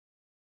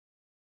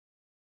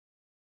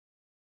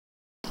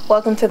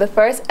Welcome to the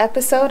first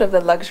episode of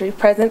the Luxury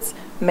Presence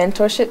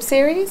Mentorship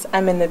Series.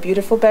 I'm in the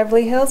beautiful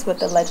Beverly Hills with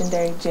the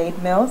legendary Jade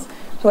Mills,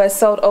 who has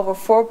sold over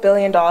 $4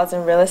 billion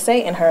in real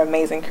estate in her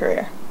amazing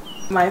career.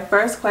 My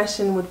first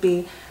question would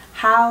be,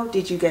 how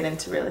did you get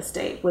into real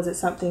estate? Was it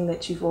something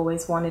that you've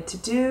always wanted to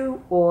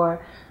do,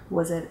 or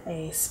was it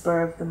a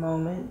spur of the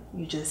moment,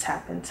 you just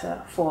happened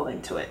to fall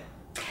into it?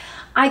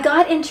 I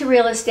got into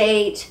real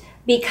estate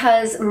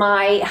because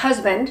my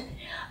husband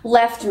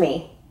left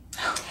me.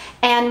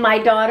 And my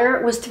daughter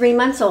was 3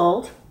 months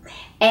old,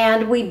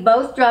 and we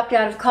both dropped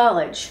out of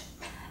college.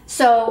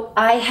 So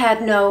I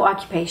had no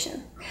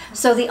occupation.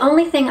 So the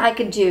only thing I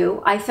could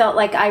do, I felt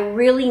like I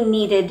really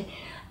needed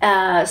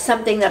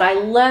something that I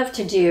loved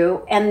to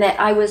do and that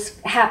I was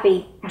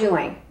happy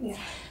doing. Yeah.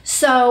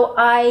 So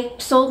I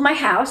sold my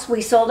house,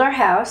 we sold our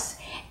house,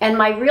 and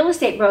my real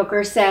estate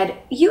broker said,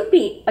 "You'd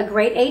be a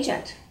great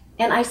agent."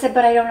 And I said,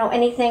 "But I don't know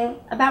anything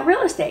about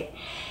real estate."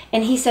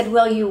 And he said,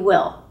 "Well, you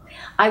will.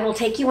 I will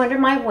take you under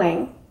my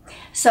wing."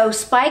 So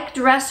Spike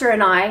Dresser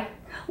and I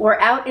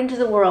were out into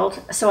the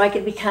world so I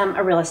could become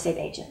a real estate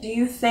agent. Do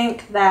you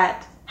think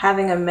that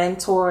having a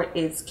mentor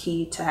is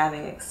key to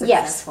having a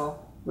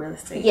successful real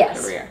estate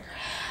career?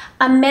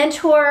 A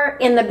mentor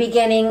in the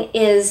beginning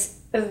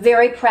is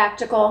very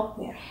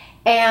practical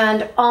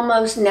and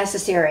almost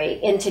necessary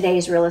in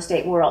today's real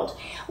estate world.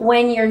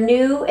 When you're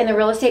new in the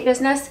real estate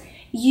business,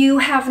 you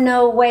have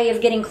no way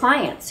of getting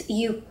clients.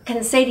 You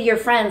can say to your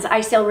friends,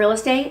 "I sell real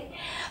estate,"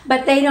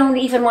 but they don't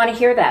even want to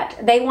hear that.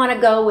 They want to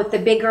go with the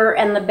bigger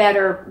and the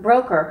better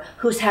broker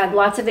who's had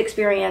lots of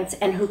experience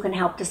and who can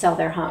help to sell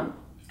their home.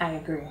 I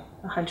agree,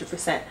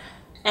 100%.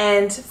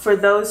 And for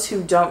those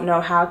who don't know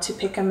how to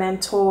pick a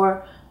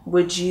mentor,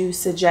 would you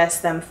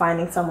suggest them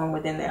finding someone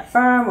within their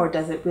firm, or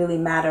does it really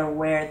matter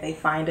where they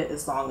find it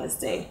as long as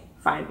they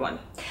find one?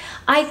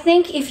 I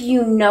think if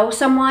you know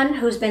someone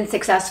who's been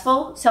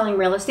successful selling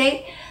real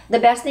estate, the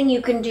best thing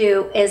you can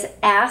do is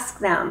ask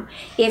them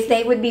if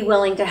they would be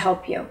willing to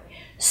help you.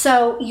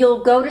 So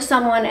you'll go to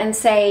someone and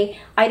say,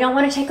 "I don't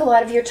want to take a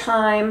lot of your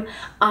time.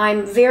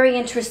 I'm very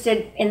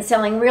interested in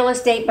selling real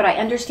estate, but I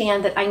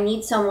understand that I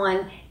need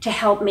someone to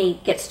help me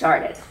get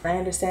started." I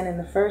understand in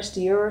the first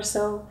year or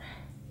so,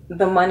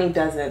 the money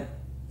doesn't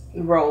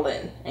roll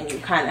in and you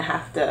kind of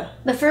have to...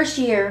 The first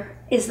year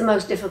is the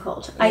most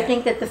difficult. Yeah. I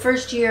think that the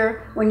first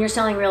year when you're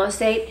selling real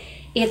estate,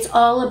 it's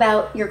all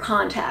about your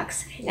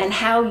contacts and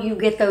how you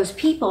get those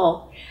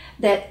people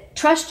that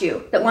trust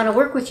you, that want to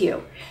work with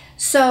you.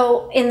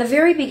 So in the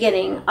very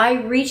beginning, I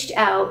reached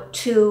out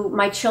to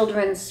my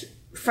children's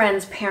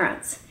friends'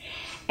 parents,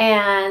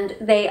 and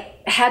they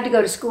had to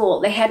go to school.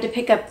 They had to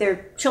pick up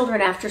their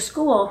children after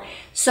school.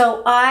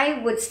 So I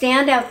would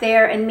stand out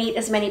there and meet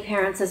as many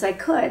parents as I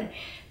could,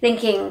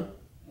 thinking,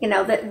 you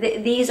know, that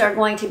these are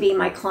going to be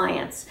my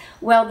clients.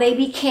 Well, they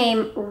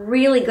became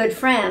really good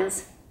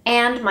friends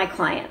and my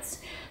clients.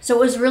 So it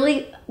was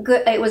really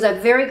good. It was a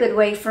very good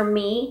way for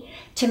me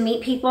to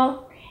meet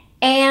people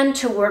and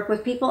to work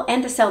with people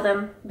and to sell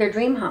them their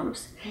dream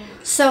homes.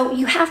 So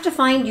you have to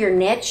find your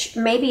niche.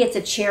 Maybe it's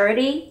a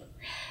charity.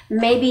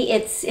 Maybe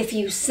it's if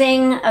you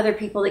sing, other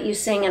people that you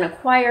sing in a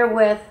choir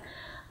with.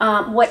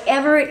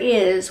 Whatever it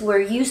is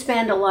where you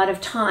spend a lot of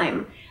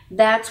time,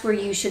 that's where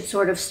you should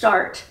sort of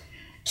start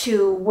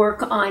to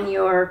work on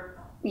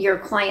your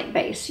client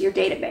base, your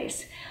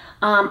database.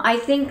 I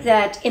think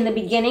that in the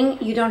beginning,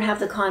 you don't have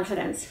the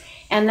confidence.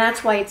 And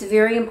that's why it's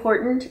very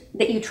important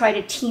that you try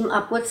to team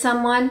up with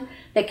someone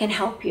that can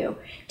help you.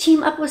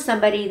 Team up with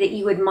somebody that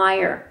you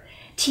admire.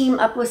 Team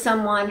up with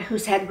someone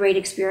who's had great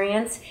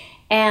experience.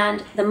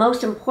 And the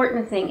most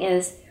important thing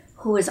is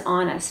who is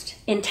honest.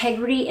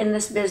 Integrity in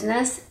this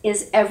business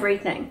is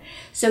everything.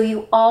 So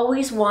you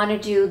always want to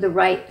do the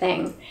right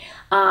thing.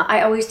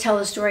 I always tell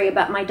a story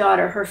about my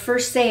daughter. Her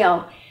first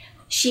sale,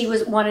 she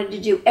wanted to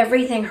do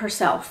everything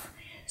herself.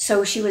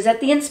 So she was at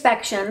the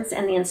inspections,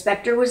 and the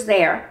inspector was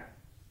there,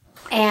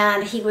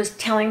 and he was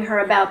telling her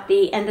about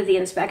the end of the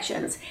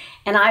inspections.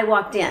 And I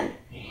walked in,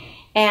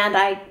 and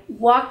I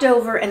walked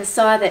over and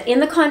saw that in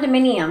the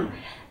condominium,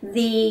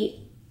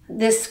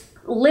 this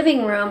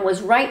living room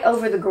was right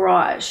over the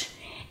garage,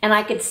 and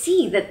I could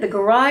see that the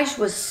garage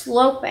was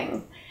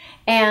sloping,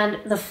 and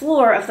the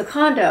floor of the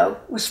condo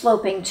was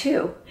sloping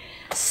too.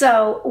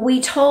 So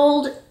we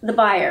told the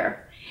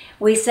buyer,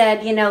 we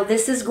said, you know,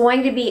 this is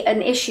going to be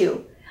an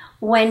issue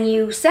when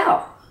you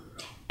sell.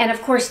 And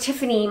of course,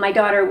 Tiffany, my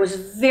daughter, was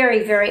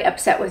very, very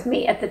upset with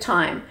me at the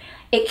time.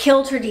 It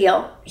killed her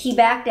deal. He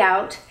backed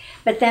out,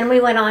 but then we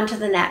went on to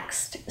the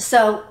next.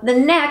 So the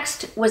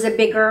next was a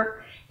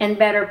bigger and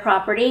better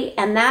property,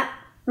 and that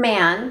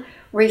man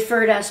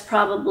referred us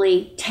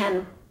probably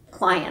 10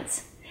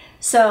 clients.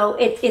 So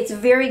it's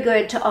very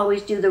good to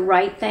always do the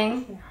right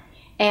thing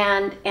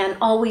and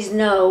always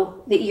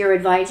know that you're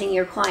advising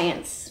your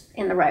clients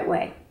in the right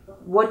way.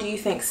 What do you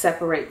think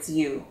separates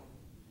you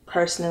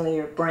personally,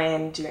 your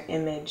brand, your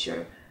image,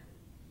 your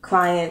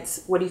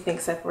clients? What do you think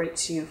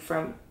separates you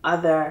from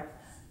other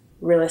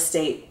real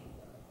estate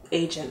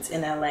agents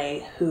in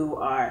LA who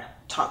are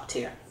top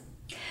tier?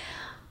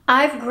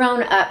 I've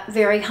grown up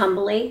very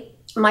humbly.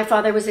 My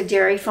father was a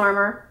dairy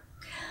farmer.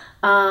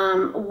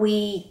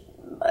 We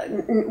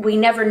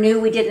never knew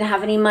we didn't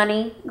have any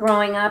money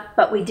growing up,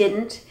 but we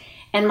didn't.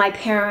 And my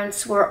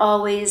parents were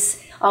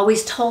always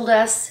told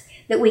us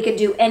that we could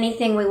do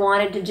anything we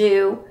wanted to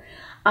do.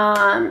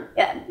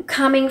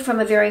 Coming from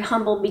a very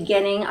humble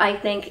beginning, I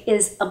think,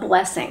 is a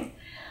blessing.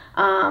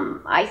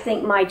 I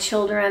think my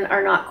children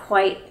are not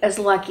quite as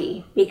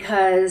lucky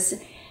because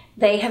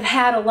they have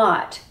had a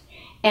lot.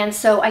 And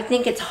so I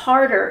think it's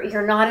harder.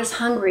 You're not as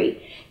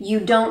hungry. You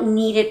don't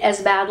need it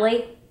as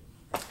badly.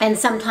 And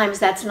sometimes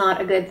that's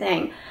not a good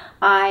thing.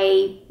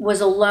 I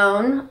was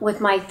alone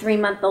with my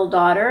 3-month-old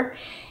daughter.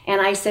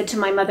 And I said to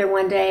my mother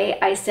one day,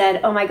 I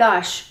said, oh my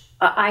gosh,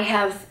 I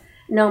have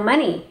no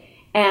money.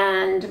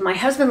 And my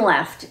husband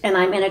left and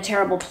I'm in a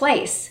terrible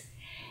place.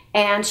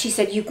 And she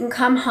said, you can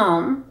come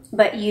home,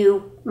 but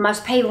you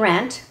must pay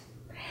rent.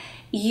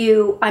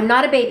 I'm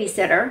not a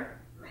babysitter.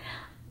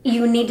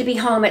 You need to be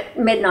home at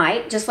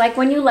midnight, just like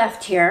when you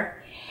left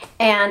here.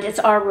 And it's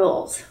our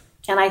rules.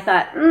 And I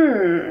thought,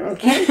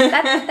 okay,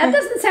 that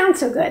doesn't sound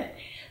so good.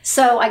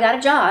 So I got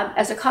a job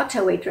as a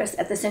cocktail waitress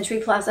at the Century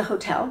Plaza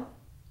Hotel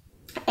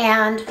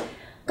and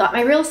got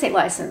my real estate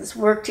license.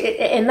 Worked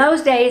in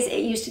those days, it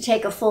used to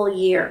take a full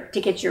year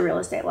to get your real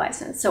estate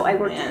license. So I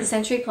worked at the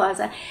Century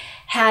Plaza,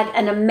 had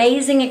an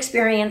amazing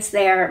experience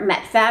there,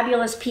 met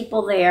fabulous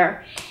people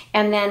there,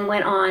 and then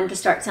went on to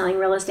start selling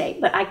real estate.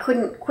 But I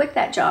couldn't quit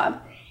that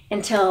job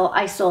until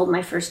I sold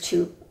my first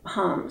 2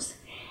 homes.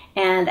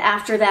 And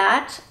after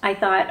that, I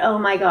thought, oh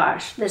my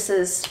gosh,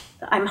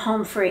 I'm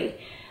home free.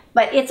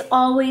 But it's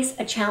always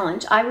a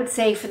challenge. I would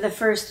say for the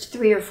first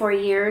 3 or 4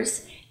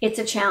 years, it's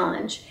a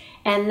challenge.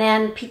 And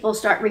then people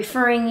start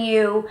referring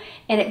you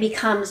and it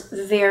becomes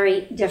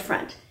very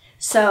different.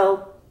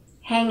 So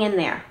hang in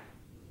there.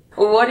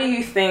 Well, what do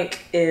you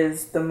think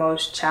is the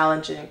most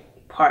challenging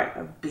part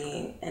of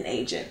being an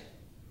agent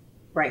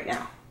right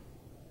now?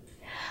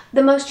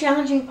 The most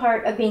challenging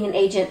part of being an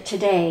agent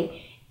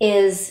today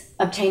is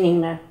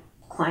obtaining the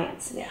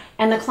clients. Yeah.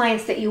 And the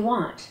clients that you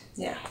want.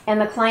 Yeah. And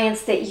the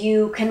clients that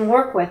you can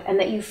work with and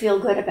that you feel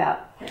good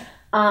about. Yeah.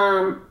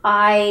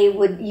 I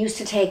used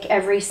to take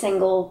every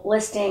single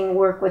listing,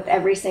 work with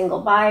every single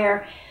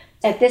buyer.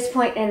 At this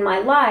point in my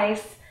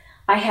life,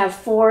 I have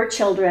 4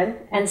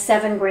 children and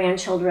 7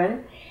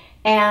 grandchildren.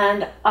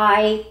 And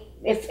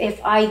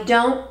if I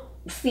don't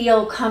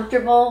feel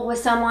comfortable with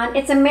someone,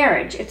 it's a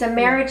marriage. It's a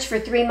marriage for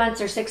 3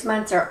 months or 6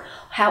 months or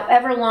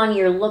however long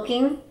you're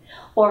looking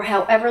or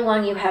however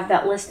long you have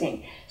that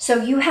listing.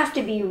 So you have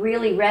to be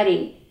really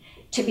ready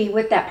to be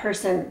with that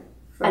person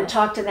and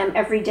talk to them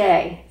every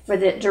day for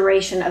the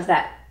duration of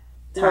that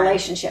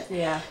relationship.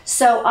 Yeah.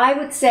 So I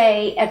would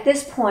say at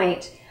this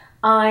point,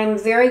 I'm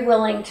very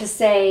willing to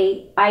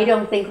say, I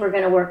don't think we're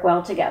going to work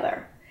well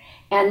together.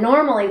 And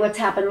normally what's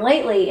happened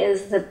lately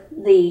is that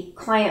the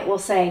client will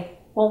say,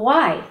 well,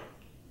 why?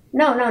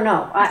 No.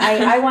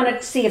 I want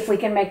to see if we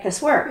can make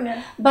this work.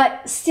 Yeah.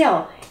 But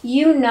still,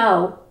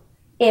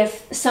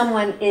 if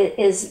someone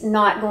is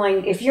not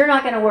going, if you're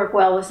not going to work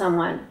well with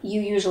someone, you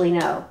usually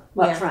know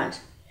up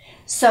front.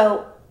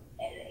 So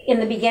in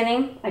the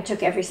beginning, I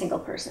took every single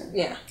person.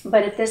 Yeah.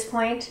 But at this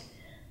point,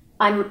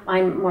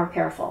 I'm more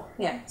careful.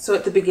 Yeah. So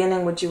at the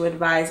beginning, would you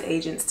advise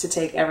agents to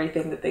take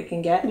everything that they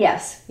can get?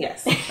 Yes.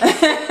 Yes.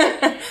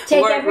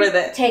 Work with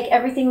it. Take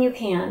everything you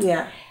can.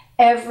 Yeah.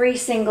 Every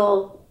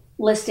single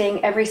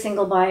listing, every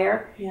single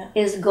buyer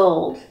is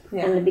gold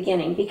in the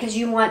beginning because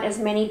you want as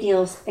many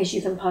deals as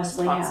you can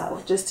possibly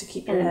have. Just to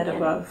keep your head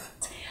above.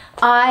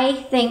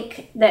 I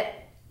think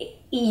that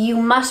you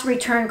must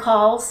return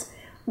calls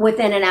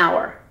within an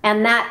hour,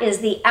 and that is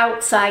the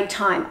outside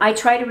time. I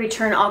try to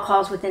return all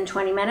calls within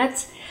 20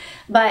 minutes,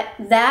 but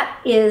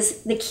that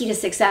is the key to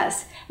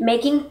success,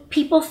 making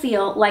people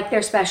feel like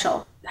they're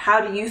special. How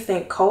do you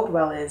think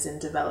Coldwell is in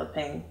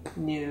developing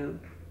new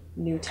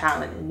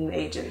talent and new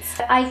agents?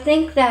 I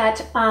think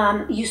that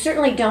you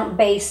certainly don't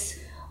base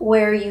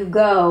where you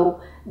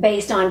go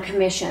based on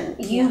commission.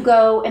 You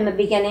go in the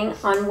beginning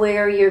on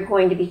where you're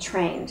going to be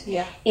trained.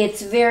 Yeah.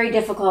 It's very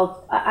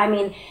difficult. I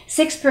mean,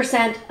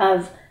 6%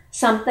 of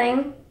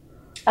something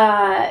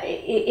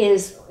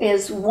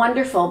is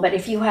wonderful, but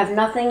if you have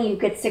nothing, you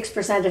get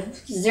 6% of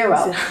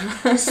 0.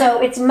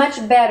 So it's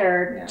much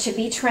better to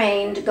be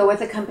trained, go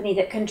with a company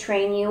that can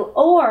train you,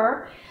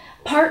 or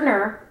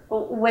partner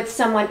with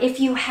someone. If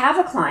you have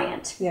a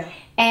client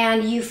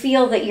and you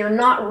feel that you're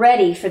not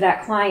ready for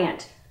that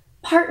client,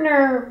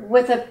 partner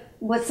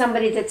with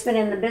somebody that's been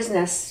in the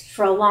business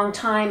for a long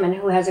time and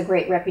who has a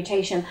great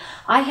reputation.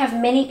 I have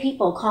many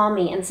people call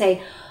me and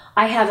say,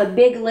 I have a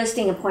big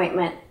listing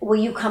appointment. Will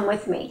you come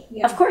with me?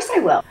 Yeah. Of course I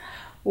will.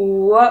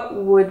 What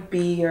would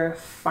be your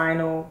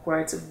final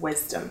words of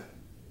wisdom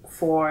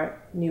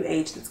for new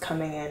agents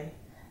coming in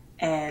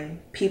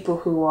and people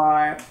who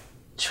are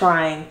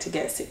trying to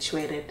get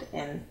situated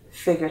and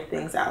figure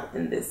things out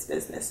in this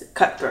business,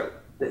 cutthroat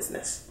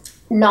business?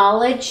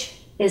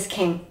 Knowledge is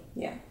king.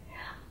 Yeah.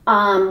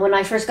 When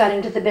I first got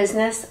into the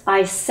business,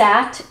 I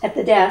sat at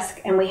the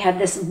desk and we had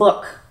this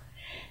book.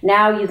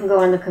 Now you can go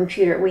on the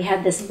computer. We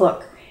had this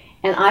book.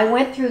 And I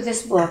went through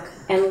this book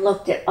and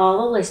looked at all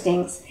the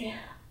listings,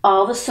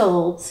 all the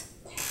solds,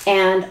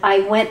 and I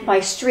went by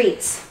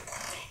streets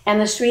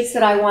and the streets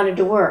that I wanted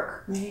to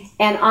work.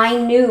 And I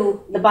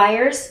knew the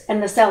buyers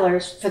and the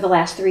sellers for the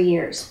last 3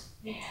 years.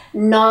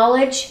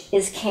 Knowledge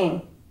is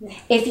king.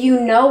 If you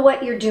know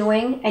what you're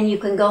doing and you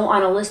can go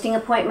on a listing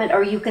appointment,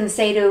 or you can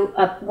say to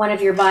one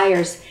of your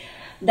buyers,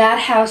 that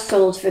house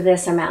sold for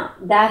this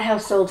amount, that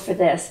house sold for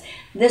this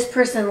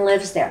person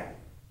lives there.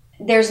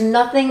 There's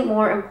nothing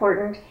more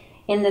important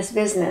in this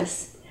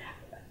business,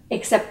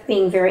 except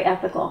being very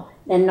ethical,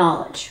 than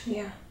knowledge.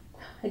 Yeah,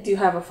 I do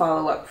have a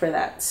follow-up for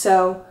that.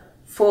 So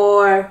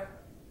for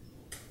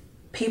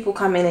people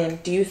coming in,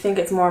 do you think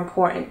it's more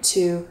important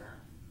to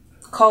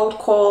cold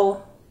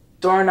call,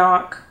 door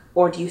knock,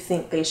 or do you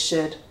think they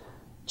should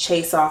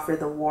chase offer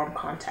the warm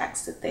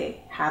contacts that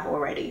they have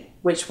already?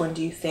 Which one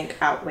do you think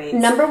outweighs?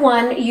 Number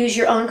one, use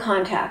your own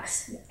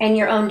contacts and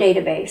your own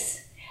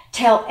database.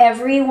 Tell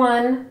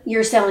everyone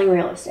you're selling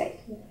real estate.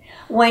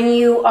 When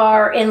you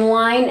are in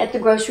line at the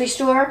grocery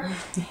store,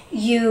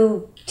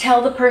 you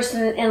tell the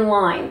person in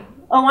line,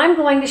 oh, I'm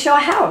going to show a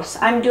house.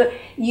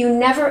 You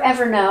never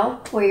ever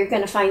know where you're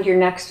going to find your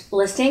next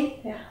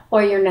listing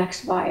or your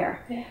next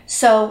buyer.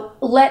 So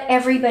let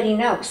everybody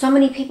know. So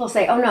many people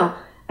say, oh no.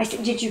 I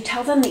said, did you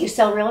tell them that you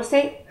sell real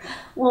estate?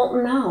 Well,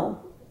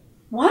 no.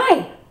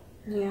 Why?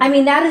 I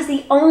mean, that is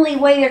the only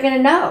way they're going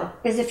to know,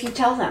 is if you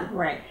tell them.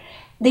 Right.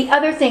 The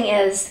other thing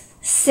is,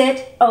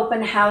 sit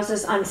open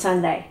houses on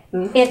Sunday.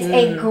 It's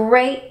a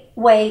great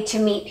way to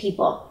meet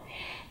people.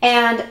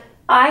 And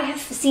I have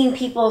seen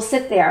people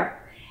sit there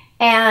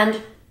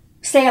and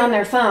stay on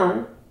their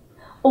phone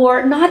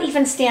or not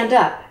even stand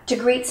up to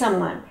greet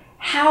someone.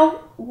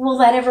 How will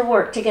that ever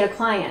work to get a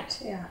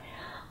client? Yeah.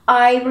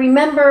 I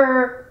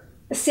remember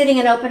sitting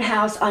in open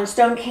house on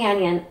Stone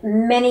Canyon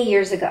many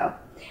years ago.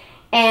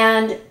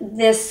 And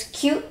this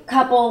cute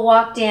couple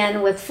walked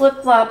in with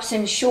flip-flops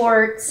and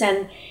shorts,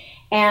 and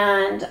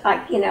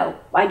I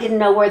didn't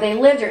know where they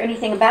lived or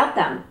anything about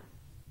them.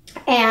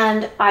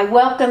 And I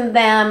welcomed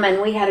them,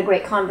 and we had a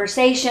great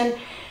conversation.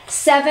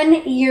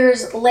 7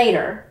 years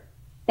later,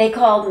 they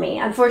called me.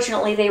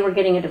 Unfortunately, they were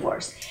getting a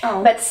divorce.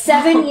 Oh. But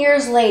 7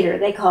 years later,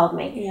 they called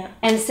me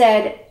and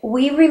said,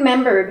 we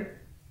remembered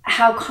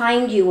how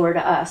kind you were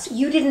to us.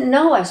 You didn't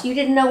know us. You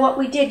didn't know what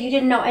we did. You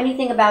didn't know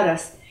anything about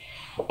us.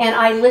 And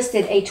I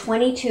listed a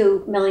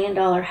 $22 million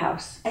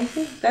house. I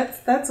think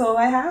that's all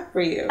I have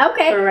for you.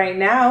 Okay. For right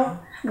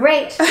now.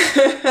 Great.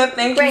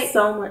 Thank you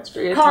so much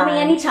for your time. Call me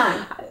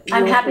anytime.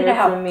 I'm happy to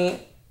help.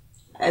 Me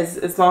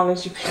as long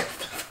as you pick up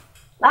the phone.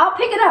 I'll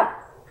pick it up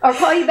or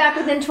call you back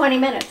within 20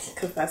 minutes.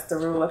 Because that's the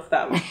rule of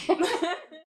thumb.